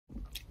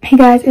Hey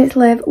guys, it's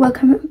Liv.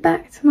 Welcome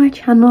back to my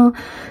channel.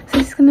 So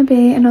this is going to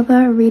be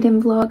another reading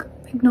vlog.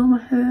 Ignore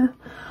my hair.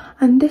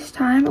 And this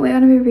time we're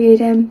going to be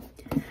reading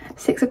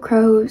Six of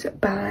Crows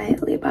by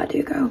Leigh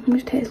Bardugo. I'm going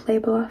to take this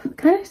label off.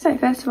 Can I just say,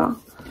 first of all,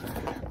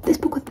 this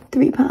book was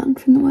 £3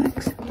 from the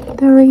works.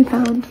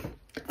 £3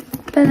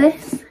 for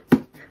this.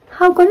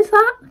 How good is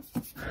that?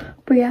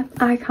 But yeah,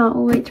 I can't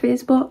wait to read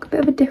this book. A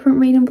bit of a different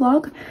reading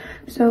vlog.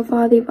 So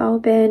far they've all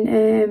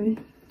been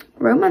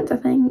romance, I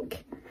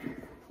think.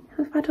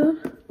 How's that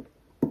done?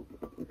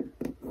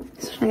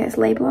 Just trying to get this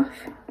label off.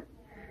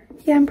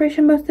 Yeah, I'm pretty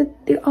sure most of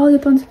all the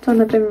ones I've done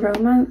have been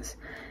romance.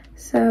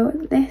 So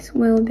this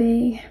will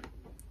be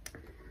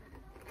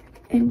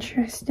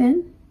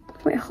interesting.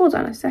 Wait, hold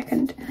on a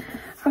second.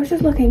 I was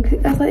just looking,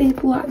 because there's like these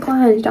black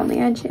lines down the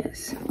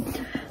edges.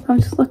 I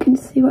was just looking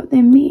to see what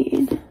they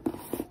mean.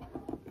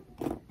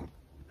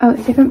 Oh,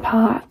 it's different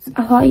parts.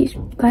 I thought each,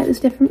 like, there's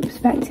different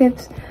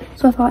perspectives.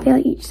 So I thought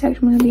like each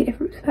section was going to be a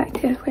different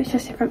perspective, but it's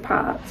just different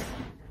parts.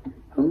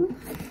 Oh,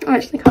 I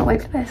actually can't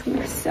wait for this. It's going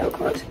to be so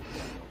good.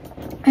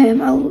 I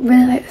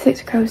really like the Six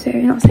of Crows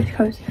series, not Six of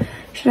Crows,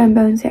 Shadow and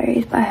Bone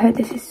series, but I heard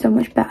this is so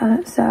much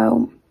better,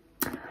 so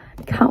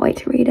can't wait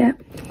to read it.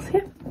 So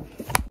yeah.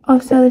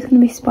 Also, there's going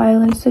to be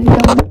spoilers, so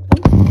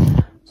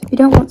if you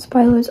don't want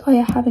spoilers or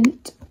you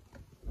haven't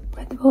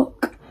read the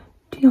book,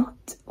 do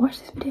not watch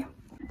this video.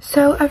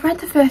 So I've read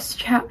the first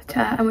chapter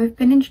and we've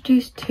been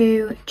introduced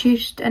to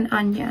Just and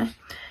Anya,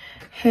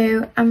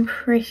 who I'm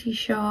pretty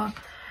sure,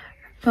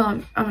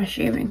 well, I'm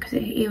assuming because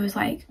he was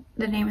like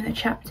the name of the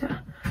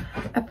chapter,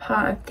 a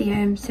part of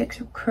the Six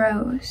of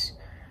Crows.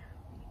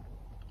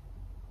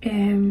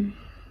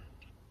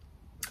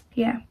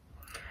 Yeah.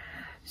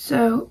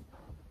 So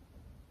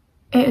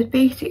it was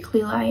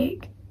basically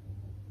like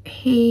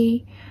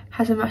he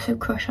has a massive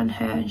crush on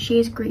her and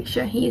she's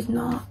Grisha, he is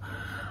not,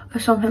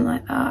 or something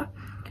like that.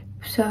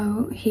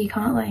 So he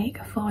can't like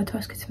afford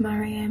Tosca to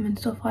marry him and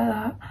stuff like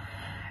that.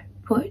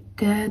 But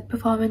they're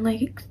performing,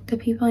 like, the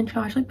people in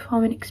charge like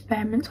performing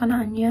experiments on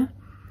Anya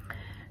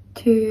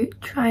to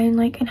try and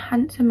like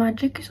enhance her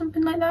magic or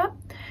something like that.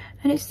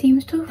 And it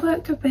seems to have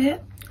worked a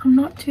bit. I'm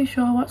not too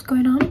sure what's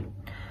going on,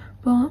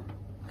 but I'm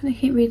gonna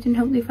keep reading,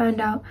 hopefully find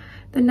out.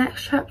 The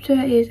next chapter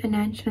is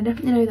Anench, and I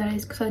definitely know who that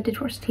is because I did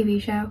watch the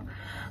TV show.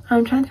 And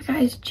I'm trying to figure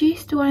out, is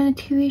Gist the one in the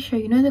TV show?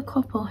 You know, the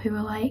couple who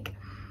were like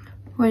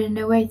running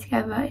away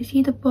together? Is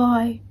he the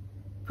boy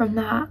from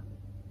that?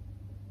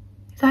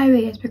 Is that who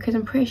he is? Because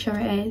I'm pretty sure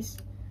it is.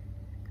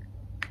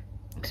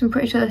 Because I'm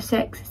pretty sure the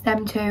six is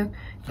them two,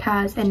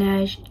 Kaz,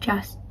 Inej,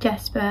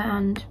 Jesper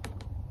and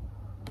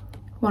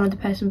one other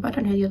person, but I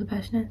don't know who the other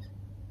person is.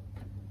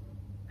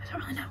 I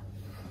don't really know.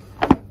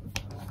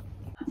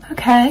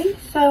 Okay,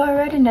 so I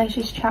read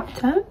Inej's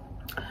chapter.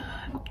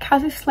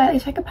 Kaz is slightly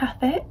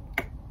psychopathic,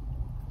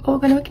 but we're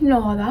going to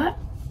ignore that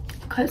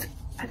because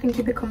I think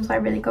he becomes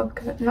like really good,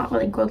 because not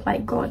really good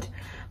like good,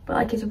 but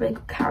like he's a really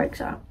good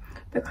character.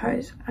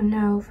 Because I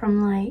know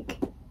from like,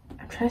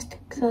 I'm trying to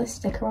take the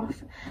sticker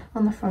off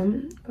on the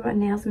front, but my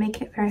nails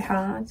make it very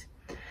hard.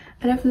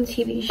 I know from the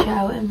TV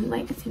show and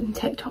like seeing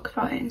TikToks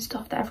about it and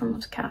stuff that everyone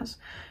loves Kaz.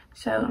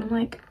 So I'm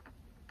like,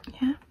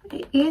 yeah,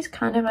 he is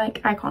kind of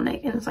like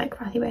iconic in this like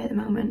fatty way at the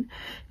moment,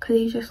 because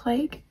he's just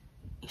like,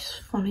 he's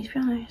just funny to be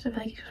honest. I feel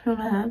like he's just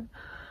one of them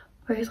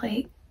where he's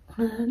like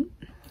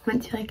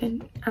went to like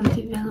an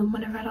anti-villain,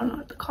 whatever, I don't know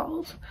what they're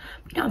called,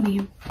 you know what I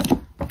mean.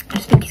 I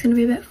just think he's gonna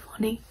be a bit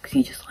funny because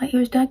he just like, he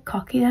was dead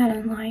cocky then,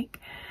 and like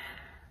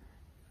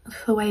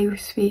the way he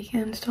was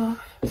speaking and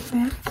stuff. So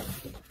yeah.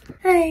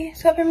 Hey,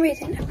 so I've been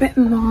reading a bit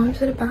more. I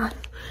was at a bath.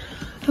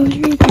 I was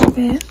reading a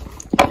bit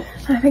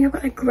and I think I've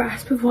got a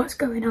grasp of what's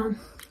going on.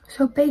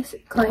 So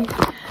basically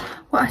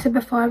what I said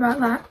before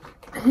about that,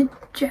 I think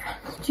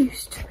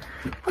Juiced,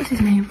 what's his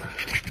name?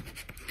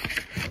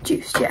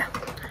 Juiced, yeah.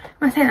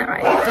 Am I saying that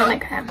right? I don't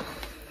like him.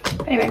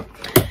 But anyway,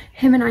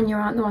 him and Anya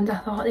aren't the ones I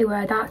thought they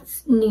were.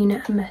 That's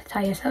Nina and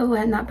Matthias. I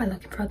learned that by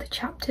looking for other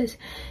chapters.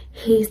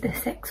 He's the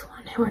sixth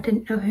one, who I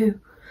didn't know who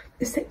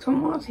the sixth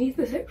one was. He's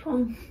the sixth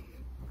one.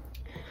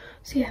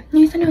 So yeah, at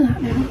least I know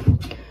that now.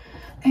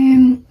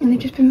 And they've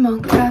just been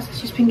Kaz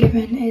has just been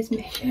given his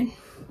mission.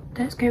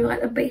 That's going to be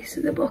like the base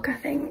of the book, I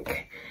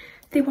think.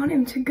 They want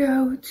him to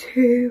go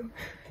to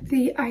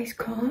the ice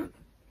court.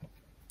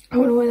 I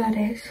don't know where that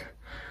is.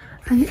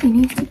 And he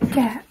needs to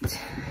get,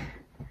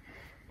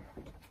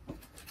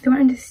 they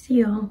want him to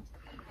steal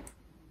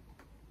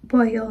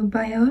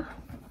Bio.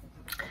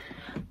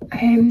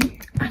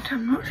 And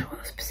I'm not sure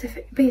what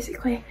specific,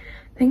 basically,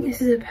 I think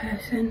this is a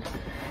person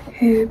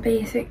who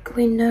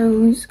basically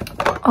knows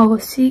all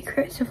the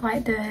secrets of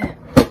like the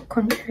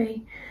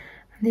country,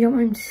 and they don't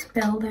want him to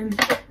spill them,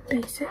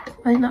 basically.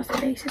 I think that's the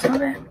basis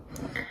of it.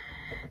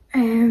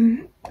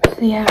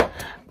 So yeah,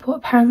 but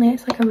apparently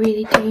it's like a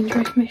really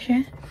dangerous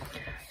mission.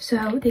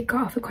 So they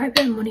got offered quite a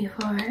bit of money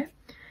for it.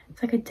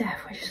 It's like a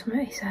death wish or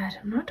something he said.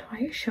 I'm not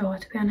quite sure,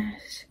 to be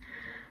honest.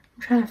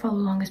 I'm trying to follow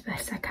along as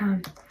best I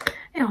can.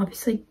 And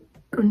obviously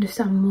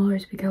understand more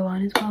as we go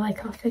on as well.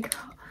 Like I'll figure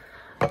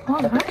out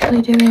what they're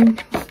actually doing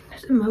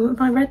at the moment.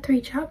 But I read 3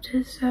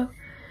 chapters, so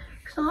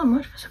It's not that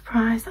much of a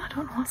surprise that I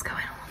don't know what's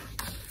going on.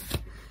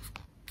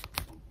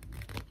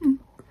 I'm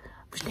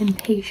just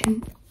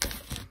impatient.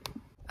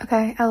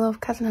 Okay, I love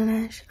Kaz and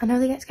Anish. I know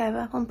they get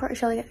together. I'm pretty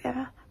sure they get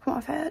together from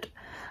what I've heard.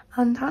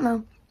 And I don't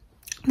know.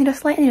 They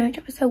just like, you know, each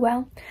other so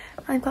well.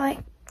 And they've got like,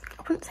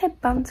 I wouldn't say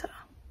banter,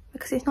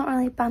 because it's not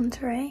really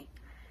bantery.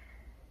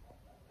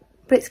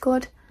 But it's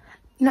good.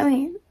 You know what I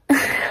mean?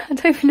 I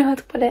don't even know how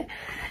to put it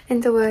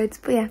into words.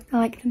 But yeah, I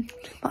like them.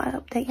 Just thought I'd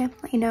update you,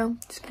 let you know.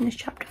 Just finished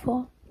chapter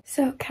 4.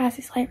 So Kaz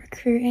is like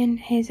recruiting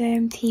his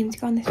team to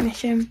go on this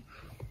mission.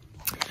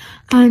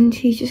 And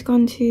he's just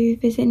gone to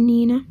visit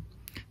Nina,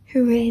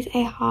 who is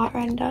a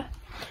heartrender.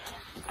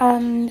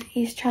 And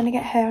he's trying to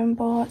get her on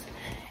board.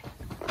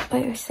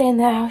 But he was saying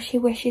there how she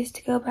wishes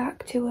to go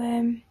back to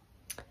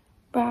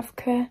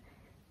Ravka,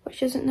 but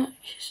she just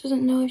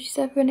doesn't know if she's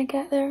ever gonna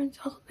get there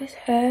until it's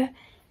her.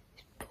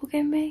 It's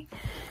bugging me.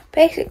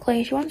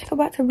 Basically, she wants to go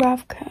back to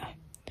Ravka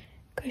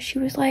because she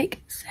was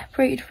like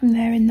separated from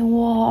there in the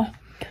war,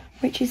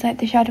 which is like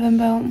the Shadow and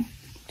Bone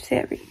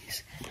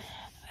series.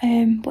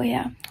 But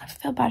yeah, I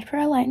feel bad for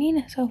her. I like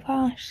Nina so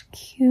far. She's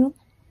cute.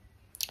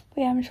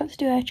 But yeah, I'm just about to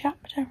do her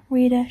chapter,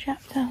 read her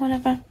chapter,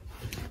 whatever.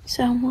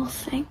 So we'll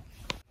see.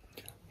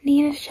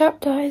 Nina's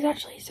chapter is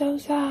actually so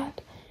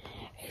sad.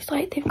 It's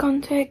like they've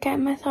gone to get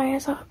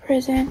Matthias out of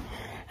prison,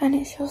 and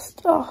it's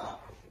just, oh,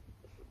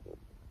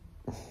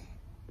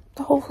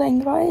 the whole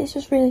thing about it is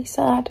just really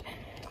sad.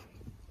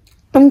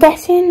 I'm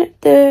guessing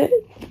the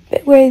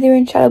bit where they're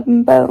in Shadow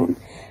and Bone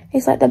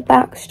is like the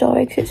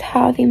backstory, because it's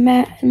how they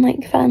met and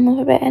like fell in love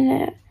a bit in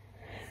it.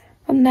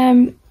 And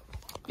then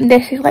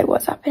this is like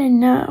what's happening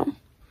now.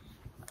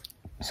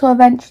 So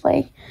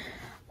eventually,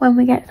 when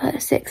we get to like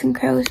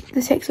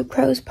the Six of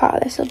Crows part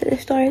of this, a bit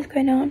of story is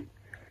going on.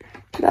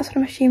 That's what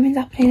I'm assuming is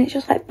happening. It's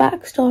just like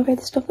backstory,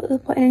 the stuff that they're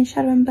putting in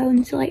Shadow and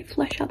Bone to like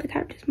flesh out the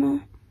characters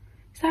more.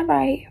 Is that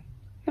right?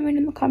 Let me know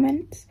in the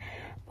comments.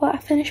 But I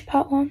finished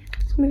part 1,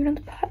 so moving on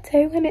to part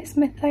 2, and it's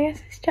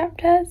Matthias'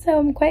 chapter, so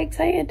I'm quite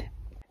excited.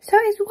 So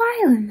is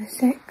Wylan the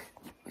 6th?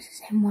 What's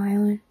his name,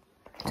 Wylan?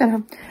 I don't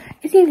know.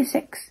 Is he the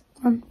 6th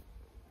one?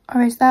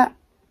 Or is that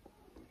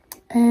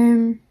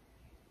is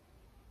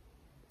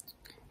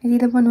he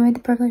the one with the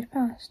privileged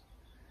past?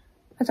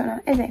 I don't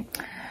know, is he?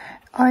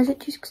 Or is it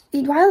just,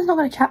 Wylan's not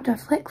got a chapter to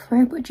flick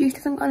through, but Juice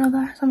hasn't got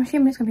another, so I'm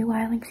assuming it's going to be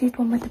Wylan, because he's the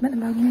one with them at the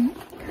moment.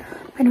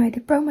 But anyway, they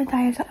brought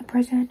Matthias out of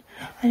prison,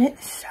 and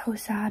it's so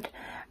sad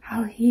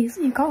how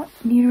you've got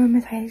Nina and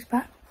Matthias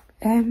back,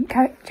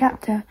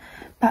 chapter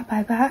back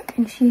by back,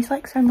 and she's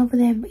like so in love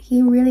with him, but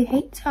he really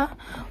hates her,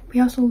 but he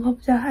also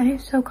loves her, and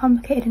it's so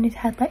complicated in his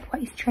head, like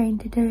what he's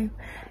trained to do,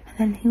 and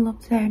then he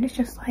loves her, and it's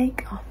just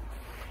like, oh,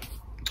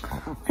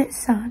 it's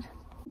sad.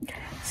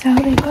 So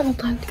they got the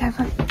bloke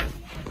together.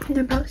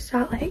 They're about to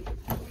start like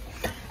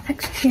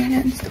executing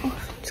it and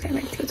stuff. Just getting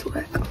ready to go to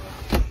work.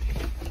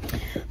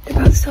 They're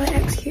about to start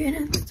executing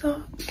it and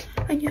stuff.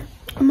 And yeah,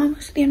 I'm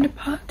almost at the end of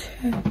part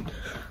 2,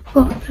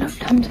 but I don't have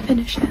time to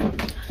finish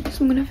it.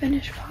 So I'm gonna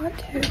finish part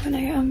 2 when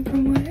I get home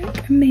from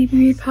work and maybe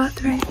read part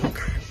 3.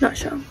 Not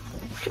sure.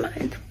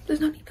 Mind.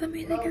 There's no need for the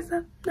music, is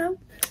there? No.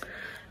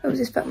 It was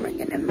his phone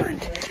ringing, never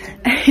mind.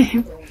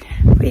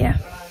 But yeah,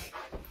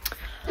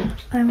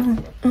 I will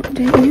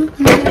update you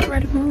when I've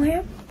read them all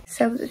here.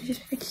 So this is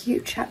just a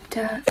cute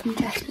chapter from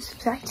Jesper's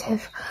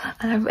perspective,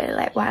 and I really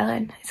like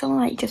Wylan. It's all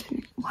like just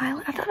been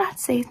Wylan. I don't know how to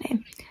say his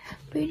name,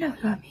 but you know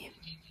who I mean.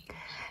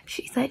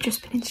 She's like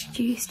just been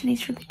introduced, and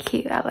he's really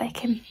cute. I like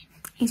him.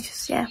 He's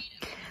just, yeah.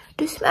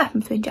 Does something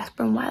happen between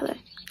Jasper and Wylan?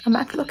 I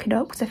might have to look it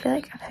up because I feel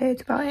like I've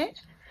heard about it.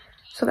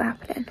 Something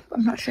happening, but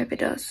I'm not sure if it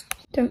does.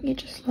 Don't you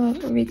just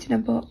love reading a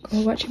book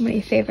or watching one of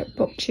your favourite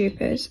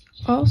booktubers?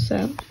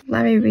 Also,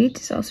 Larry Reed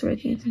is also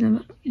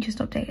reading just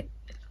updated.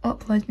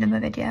 Upload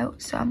another video,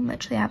 so I'm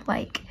literally have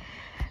like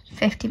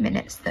 50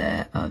 minutes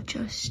there of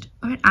just,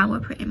 or an hour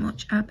pretty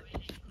much, of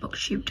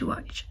Booktube to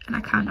watch, and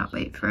I cannot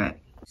wait for it.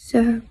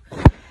 So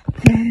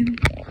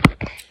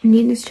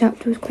Nina's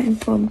chapter was quite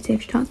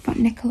informative. She talks about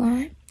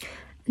Nikolai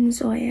and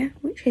Zoya,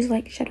 which is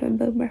like Shadow and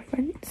Bone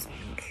reference.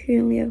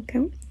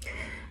 Kulioko.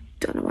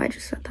 Don't know why I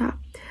just said that.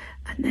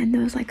 And then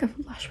there was like a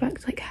flashback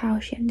to like how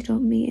she ended up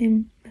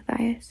meeting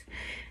Matthias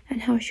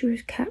and how she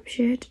was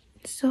captured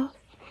and stuff.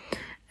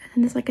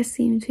 And there's like a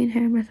scene between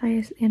her and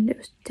Matthias at the end. It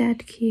was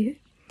dead cute.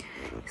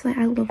 It's like,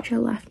 I loved your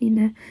laugh,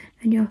 Nina,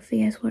 and your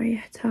fierce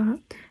warrior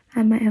heart.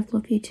 I might have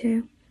loved you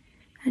too.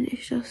 And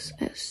it's just,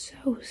 it's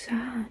so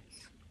sad.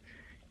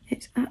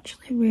 It's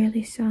actually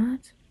really sad.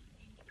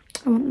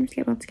 I want them to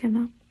get back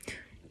together.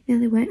 You know,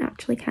 they weren't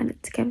actually kind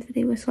of together.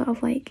 They were sort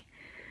of like,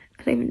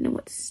 I don't even know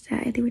what to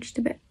say. They were just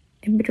a bit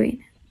in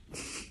between.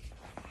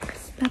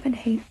 Love and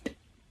hate.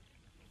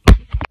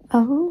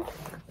 Oh,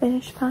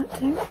 finished part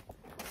 2.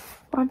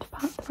 We're on to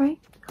part 3,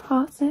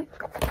 part 6.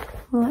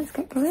 Well, let's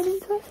get going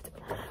into it.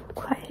 I'm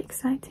quite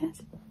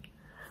excited.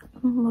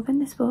 I'm loving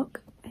this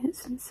book.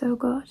 It's so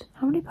good.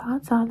 How many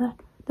parts are there?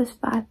 There's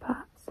 5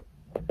 parts.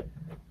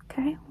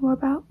 Okay, we're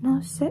about,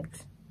 no,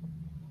 6.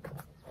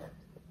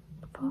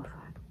 4,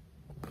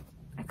 5.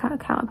 I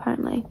can't count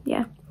apparently.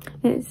 Yeah,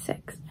 it is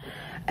 6.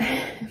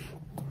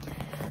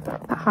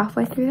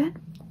 halfway through then.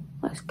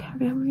 Let's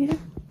carry on reading.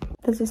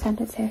 There's a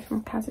sentence here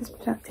from Kaz's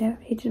perspective.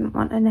 He didn't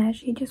want an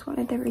edge, he just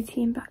wanted the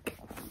routine back.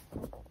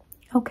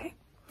 Okay.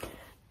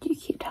 Do you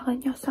keep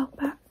telling yourself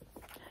that?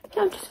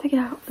 Yeah, I've just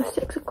figured out the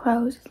 6 of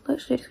Crows is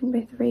literally just going to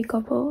be 3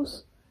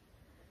 couples.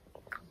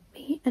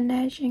 Me,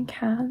 Inej and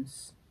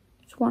Kaz.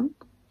 Just one.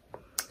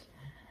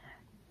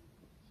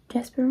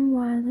 Jesper and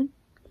Wyland.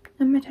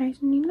 And Matthias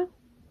and Nina.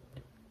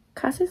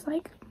 Kaz is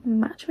like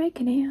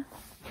matchmaking here.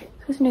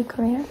 It's his new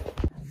career.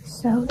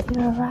 So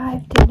they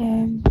arrived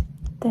in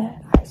the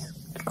ice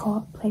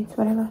court place,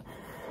 whatever.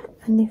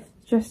 And they've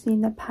just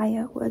seen the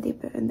pyre where they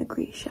burn the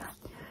Grisha.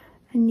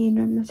 And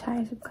Nina and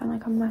Matthias have kind of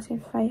like a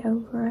massive fight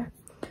over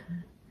it.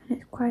 And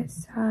it's quite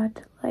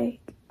sad, like,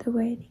 the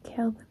way they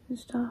killed them and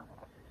stuff.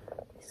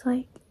 It's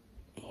like,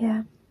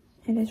 yeah,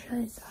 it is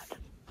really sad.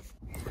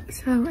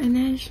 So,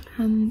 Inej,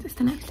 and it's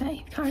the next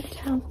day, can't really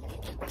tell.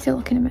 Still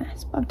looking a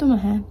mess, but I've done my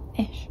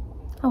hair-ish.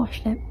 I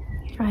washed it,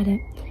 tried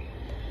it.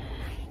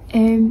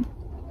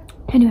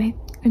 Anyway,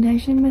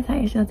 Inej and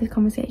Matthias had this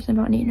conversation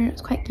about Nina, and it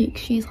was quite cute,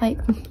 'cause she's like,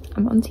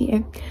 I'm on to you.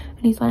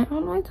 And he's like, I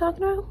don't know what you're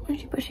talking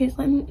about. But she's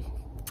like,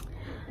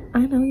 I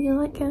know you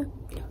like her.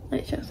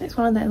 It's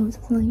one of those,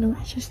 you know,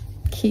 it's just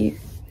cute.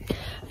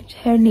 And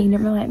her and Nina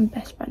are like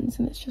best friends,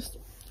 and it's just,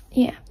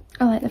 yeah,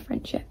 I like the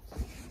friendship.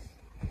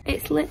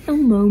 It's little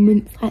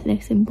moments like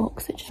this in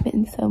books that just fit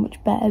in so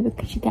much better,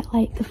 because you get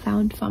like the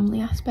found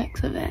family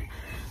aspects of it,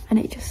 and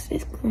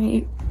it's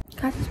great.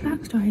 Kaz's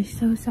backstory is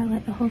so sad,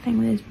 like the whole thing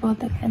with his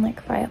brother getting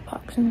like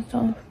firepox and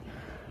stuff,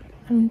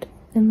 and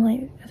then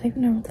like I don't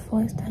even know what the full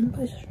extent,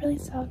 but it's just really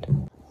sad.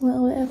 A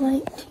little bit of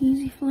like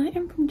cheesy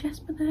flirting from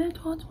Jesper there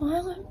towards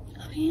Wyland.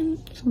 I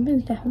mean,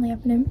 something's definitely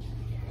happening,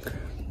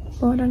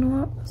 but I don't know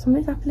what.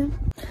 Something's happening.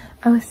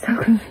 I was so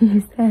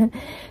confused then.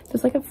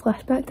 There's like a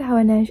flashback to how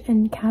Inej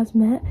and Kaz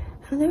met,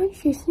 and they were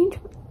introducing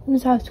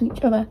themselves to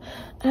each other,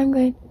 and I'm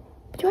going,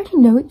 do you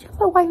actually know each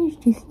other? Why are you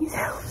introducing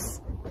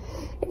yourselves?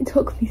 It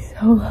took me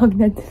so long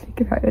then to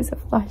figure out it was a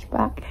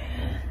flashback.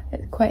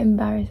 It's quite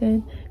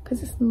embarrassing,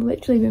 because it's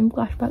literally been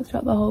flashbacks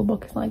throughout the whole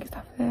book. It's like it's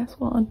the first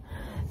one,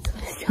 so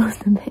it's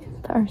just a bit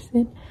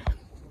embarrassing.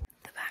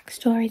 The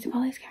backstories of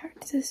all these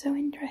characters are so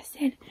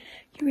interesting.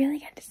 You really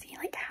get to see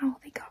like how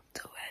they got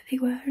to where they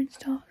were and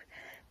stuff.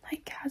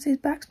 Like Kaz's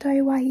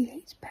backstory, why he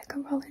hates Becca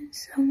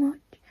Rollins so much,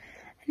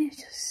 and it's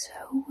just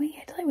so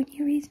weird. Like when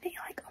you read it,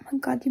 you're like, oh my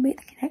god, you make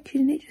the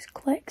connection, and it just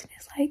clicks, and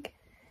it's like,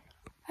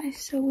 that is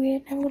so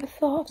weird. Never would have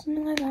thought of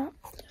something like that.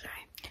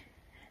 Sorry,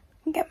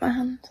 I can get my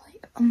hands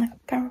like on the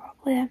camera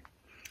properly there.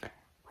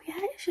 But yeah,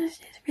 it's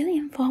really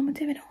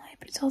informative in a way,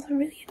 but it's also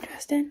really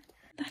interesting.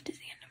 That is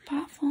the end of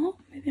part 4.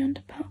 Moving on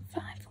to part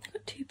 5. I've only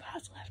got 2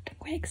 parts left. I'm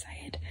quite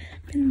excited.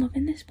 I've been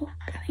loving this book.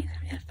 I think it's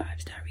gonna be a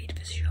 5-star read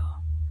for sure.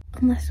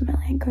 Unless something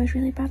like goes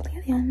really badly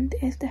at the end,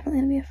 it's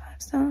definitely gonna be a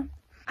 5-star.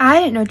 I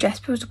didn't know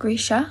Jesper was a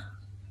Grisha.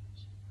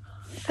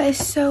 That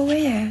is so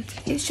weird.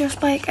 It's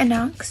just like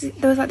announced.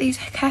 There was like these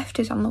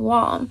hefters on the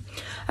wall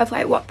of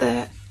like what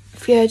the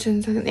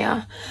Fjordsons, I think they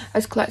are,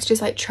 as collected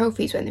as like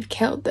trophies when they've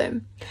killed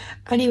them.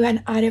 And he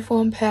went, I'd have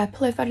worn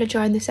purple if I'd have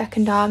joined the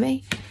second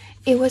army.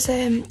 It was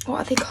what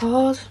are they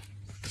called?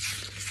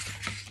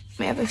 Let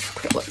me have a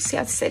quick look to see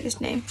how to say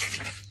this name.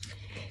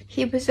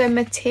 He was a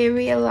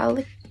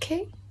materiality.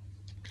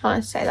 I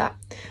want to say that,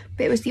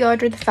 but it was the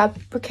Order of the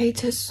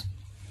Fabricators.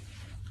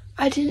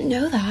 I didn't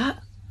know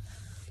that.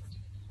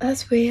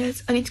 That's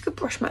weird. I need to go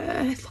brush my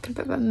hair. It's looking a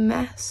bit of a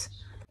mess.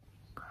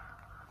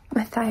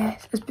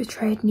 Matthias has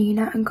betrayed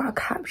Nina and got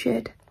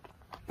captured.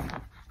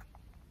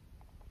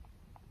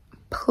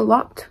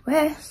 Plot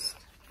twist.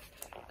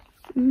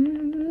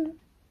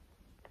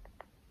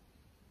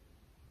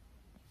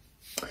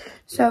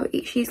 So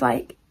he's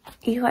like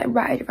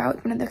ratted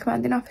about one of the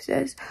commanding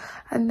officers,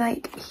 and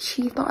like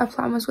she thought her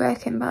plan was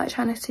working by like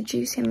trying to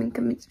seduce him and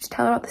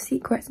tell her all the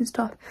secrets and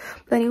stuff.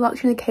 But then he locked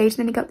her in the cage,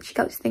 and then she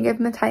got this thing of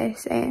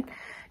Matthias saying,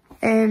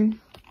 do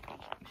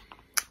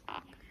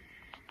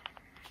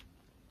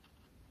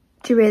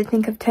you really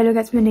think I've turned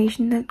against my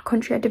nation, the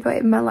country I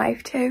devoted my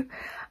life to?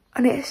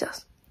 And it's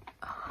just,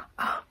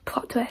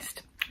 plot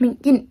twist. I mean,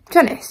 to be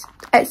honest,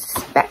 I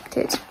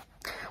suspected.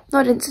 No,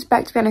 I didn't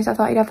suspect, to be honest. I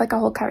thought he'd have like a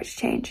whole character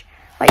change,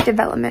 like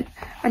development,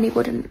 and he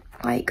wouldn't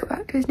like go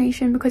back to his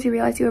nation because he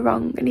realised he was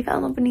wrong and he fell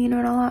in love with Nina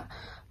and all that.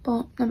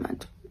 But never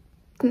mind.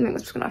 Didn't think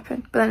this was gonna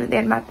happen. But then at the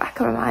end of my back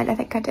of my mind, I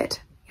think I did.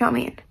 You know what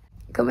I mean?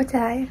 Go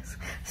Matthias.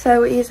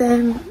 So he's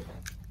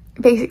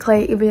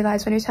basically he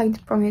realised when he was talking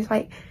to Brom,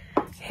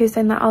 he was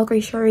saying that all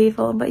Grisha are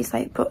evil, but he's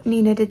like, but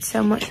Nina did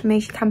so much for me.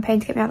 She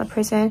campaigned to get me out of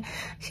prison.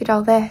 She did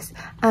all this,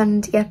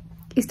 and yeah,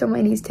 he's done what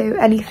he needs to,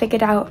 and he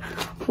figured out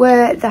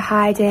where they're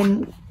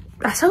hiding.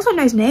 I still don't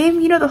know his name.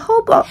 You know, the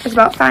whole book is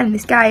about finding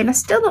this guy, and I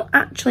still don't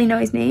actually know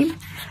his name.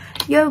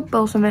 Yo,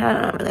 Bull something,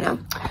 I don't really know.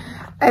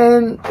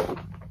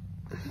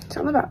 It's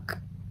on the back.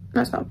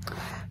 No, it's not.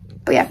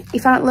 But yeah, he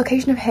found out the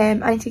location of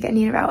him. I need to get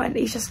Nina out, and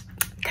he's just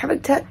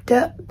character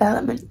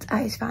development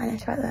at his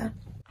finest right there.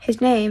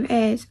 His name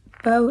is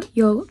Bo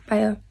Yul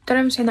Bayo. Don't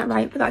know if I'm saying that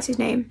right, but that's his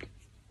name.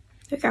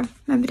 There we go.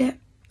 Remembered it.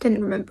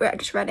 Didn't remember it, I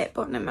just read it,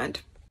 but never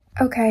mind.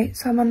 Okay,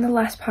 so I'm on the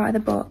last part of the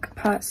book,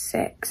 part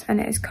 6,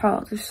 and it is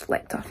called, I just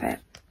flicked off it.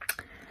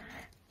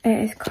 It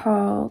is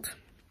called,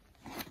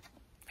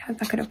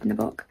 if I could open the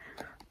book,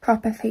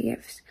 Proper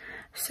Thieves.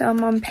 So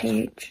I'm on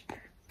page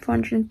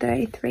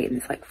 433 and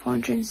it's like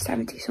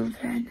 470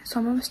 something, so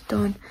I'm almost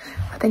done.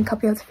 I think I'll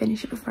be able to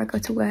finish it before I go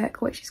to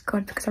work, which is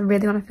good because I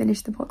really want to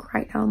finish the book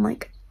right now.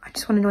 I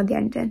just want to know the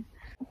ending.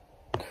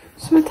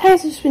 So my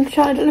tires has been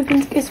shot. I don't know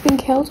if it's been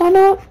killed or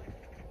not.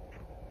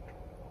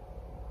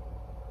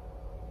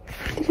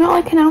 There's not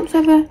like an ounce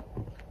of a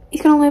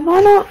he's gonna live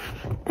or not.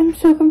 I'm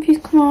so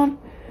confused. Come on,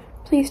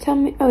 please tell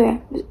me. Oh yeah,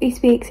 he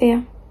speaks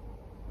here.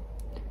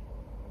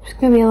 He's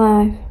gonna be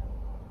alive.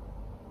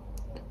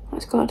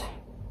 That's good.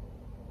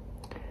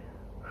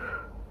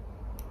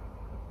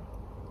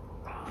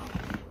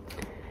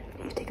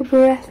 Take a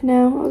breath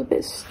now. That was a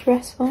bit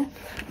stressful.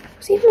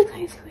 Was he even like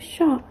he was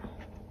shot?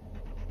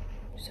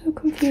 I'm so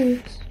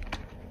confused.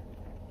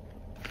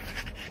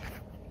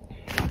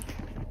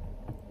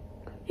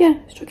 Yeah,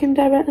 struck him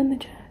directly in the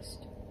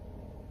chest.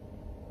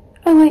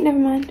 Oh wait, never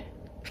mind.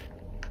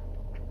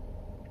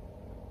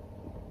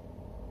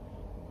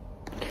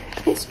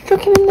 It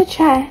struck him in the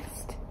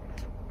chest.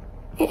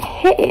 It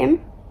hit him.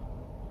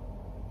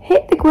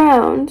 Hit the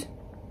ground,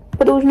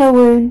 but there was no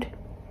wound.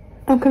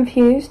 I'm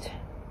confused.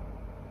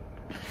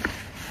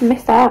 I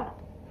missed that.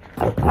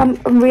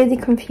 I'm really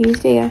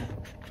confused here.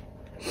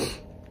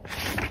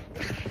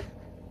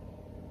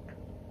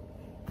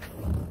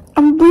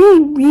 I'm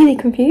really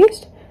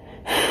confused.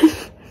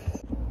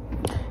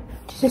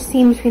 Just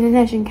scene between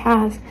Inej and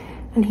Kaz,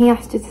 and he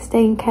asked her to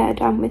stay in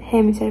Ketterdam with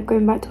him instead of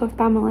going back to her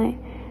family.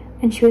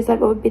 And she was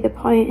like, what would be the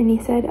point? And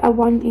he said, I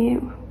want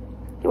you.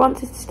 He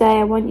wants us to stay.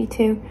 I want you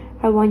to.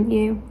 I want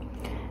you.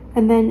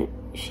 And then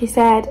she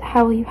said,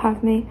 how will you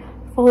have me?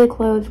 Fully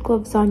clothed,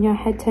 gloves on, your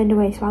head turned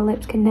away so our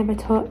lips can never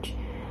touch.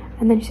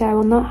 And then she said, I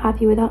will not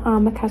have you without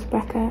armour,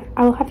 Kazbrekker.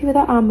 I will have you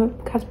without armour,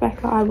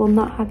 Kazbrekker. I will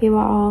not have you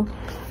at all.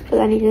 But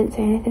then he didn't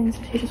say anything, so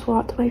she just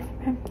walked away from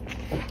him.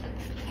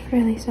 It's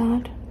really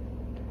sad.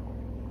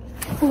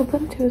 I love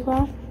them too as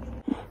well.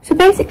 So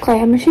basically,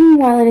 I'm assuming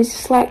Wylan is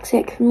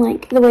dyslexic from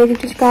like the way they've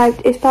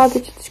described, his father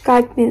just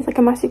described me as like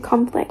a massive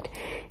conflict.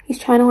 He's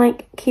trying to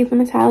like keep him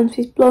on this island, so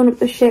he's blown up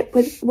the ship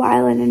with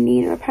Wylan and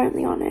Nina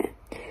apparently on it.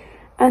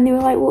 And they were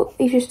like, well,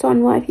 he's just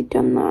done, why have you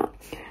done that?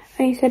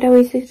 And he said, oh,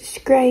 he's a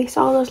disgrace.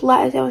 All those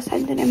letters they were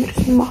sending him are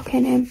just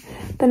mocking him.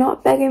 They're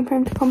not begging for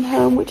him to come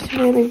home, which is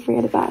really,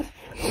 really bad.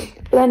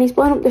 But then he's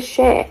blown up the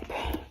ship.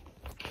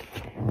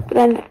 But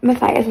then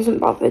Matthias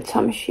wasn't bothered, so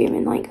I'm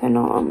assuming like they're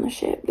not on the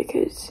ship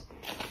because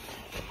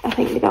I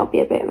think they'd all be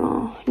a bit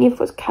more, neither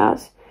was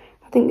Kaz.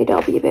 I think they'd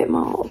all be a bit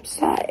more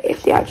upset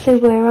if they actually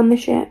were on the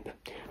ship.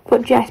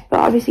 But Jesper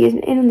obviously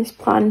isn't in on this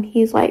plan.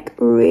 He's like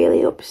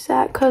really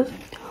upset because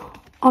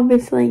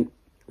obviously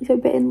he's a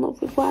bit in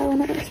love with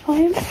Wylan at this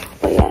point.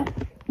 But yeah,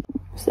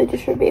 so they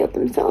just revealed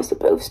themselves, they're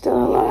both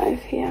still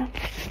alive. Yeah,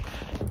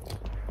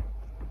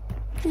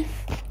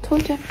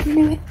 told you, I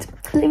knew it.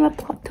 Because in my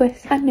plot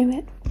twist, I knew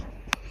it.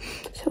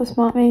 So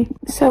smart me.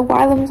 So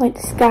Wylan was like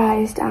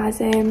disguised as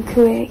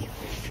Kui,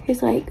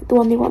 who's like the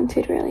one they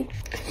wanted really.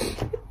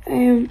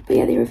 But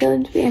yeah, they revealed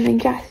him to be him,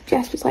 and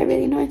Jess was like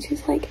really annoyed. She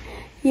was like,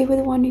 you were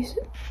the one who's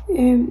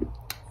you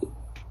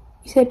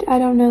said, I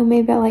don't know,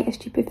 maybe I like a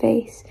stupid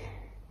face.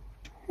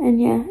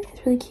 And yeah,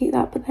 it's really cute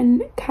that. But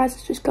then Kaz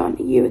has just gone,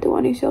 you were the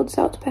one who sold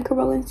Saltpecker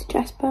Rollins to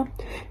Jesper,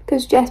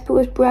 because Jesper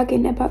was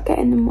bragging about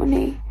getting the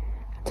money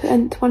to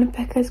one of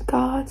Pekka's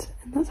guards,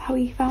 and that's how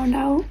he found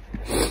out.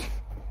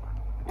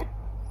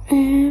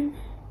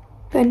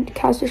 Then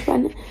Kaz just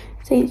went,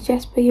 saying to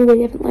Jesper, you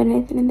really haven't learned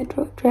anything in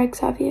the dregs,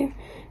 have you?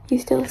 You're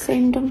still the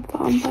same dumb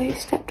farm boy who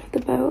stepped off the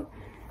boat.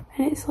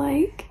 And it's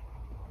like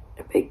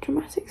a big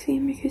dramatic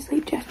scene because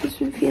like Jesper's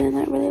been feeling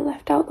like really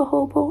left out the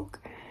whole book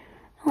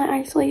and like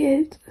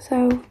isolated,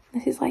 so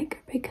this is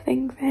like a big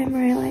thing for him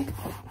really.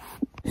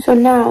 So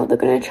now they're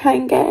gonna try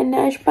and get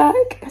Inej back,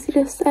 because he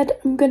just said,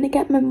 I'm gonna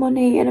get my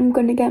money and I'm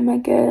gonna get my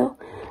girl.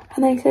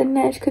 And then he said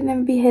Inej could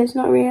never be his,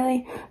 not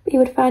really, but he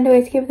would find a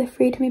way to give her the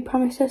freedom he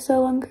promised her so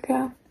long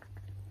ago.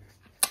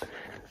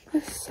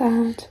 That's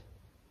sad.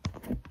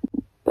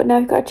 But now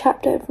we've got a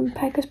chapter from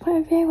Pekka's point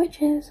of view,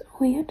 which is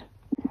weird.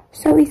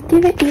 So he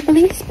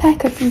released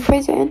Pekka from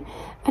prison,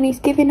 and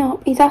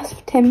he's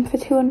asked him for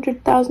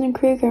 200,000 in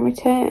Kruger in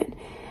return.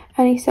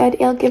 And he said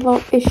he'll give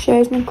up his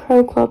shares in the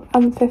Crow Club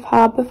and Fifth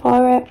Harbour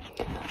for it,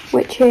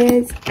 which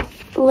is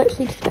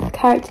literally just a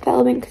character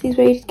development because he's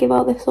ready to give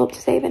all this up to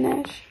save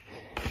Inej,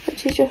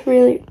 which is just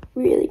really,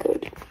 really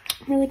good.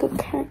 Really good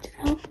character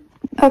development.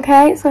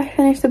 Okay, so I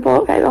finished the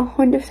book. I got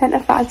 100% a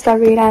 5-star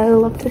read. I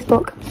love this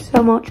book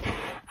so much.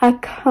 I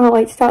can't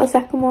wait to start the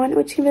second one,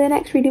 which is going to be the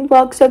next reading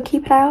vlog, so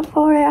keep an eye out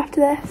for it after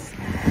this.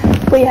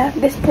 But yeah,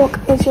 this book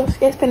is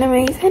just, it's been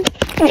amazing.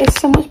 It is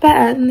so much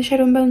better than the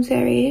Shadow and Bone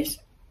series.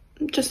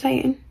 Just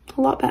saying,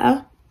 a lot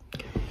better.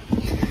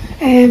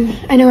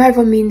 I know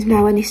everyone means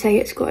now when they say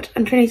it's good.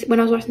 I'm trying to,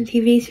 when I was watching the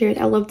TV series,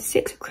 I loved the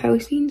Six of Crow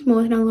scenes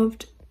more than I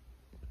loved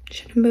the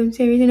Shadow and Bone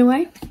series in a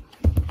way.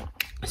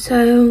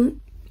 So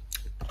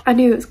I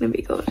knew it was going to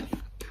be good.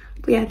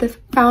 But yeah, the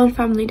found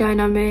family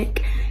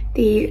dynamic,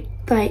 the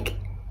like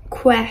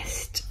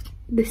quest,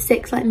 the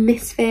 6 like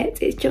misfits,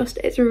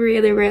 it's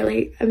really,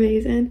 really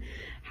amazing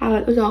how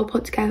it was all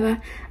put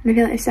together. And I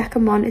feel like the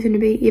second one is going to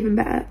be even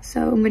better,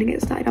 so I'm going to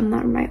get started on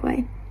that right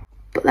away.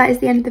 But that is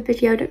the end of the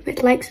video. Don't forget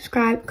to like,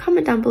 subscribe,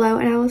 comment down below,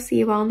 and I will see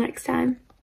you all next time.